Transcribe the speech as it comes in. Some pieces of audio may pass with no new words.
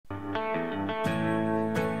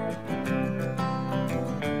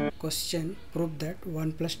question, prove that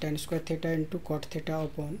 1 plus tan square theta into cot theta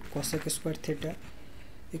upon cosec square theta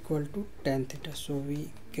equal to tan theta. So we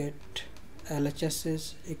get LHS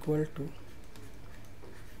is equal to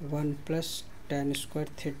 1 plus tan square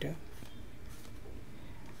theta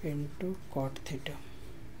into cot theta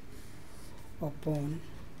upon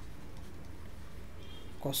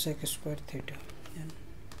cosec square theta. And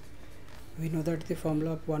we know that the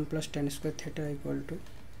formula of 1 plus tan square theta equal to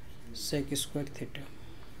sec square theta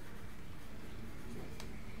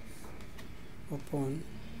upon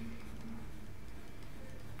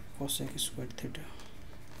cosec square theta,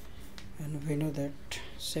 and we know that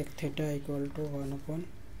sec theta equal to 1 upon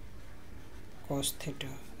cos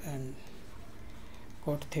theta and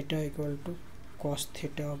cot theta equal to cos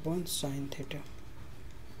theta upon sin theta,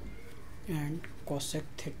 and cosec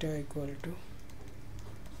theta equal to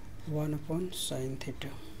 1 upon sin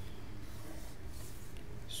theta.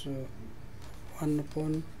 So 1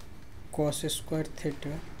 upon cos square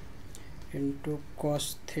theta into cos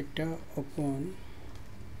theta upon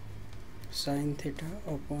sin theta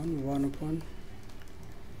upon 1 upon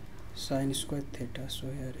sin square theta. So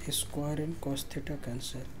here square and cos theta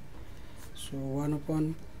cancel. So 1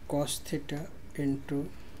 upon cos theta into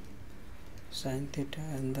sin theta,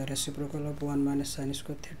 and the reciprocal of 1 minus sin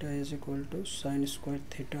square theta is equal to sin square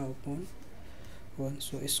theta upon 1.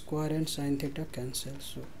 So square and sin theta cancel.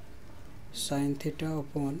 So sin theta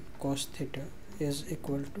upon cos theta is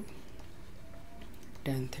equal to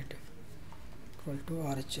tan theta equal to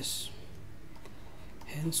RHS.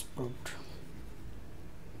 Hence proved.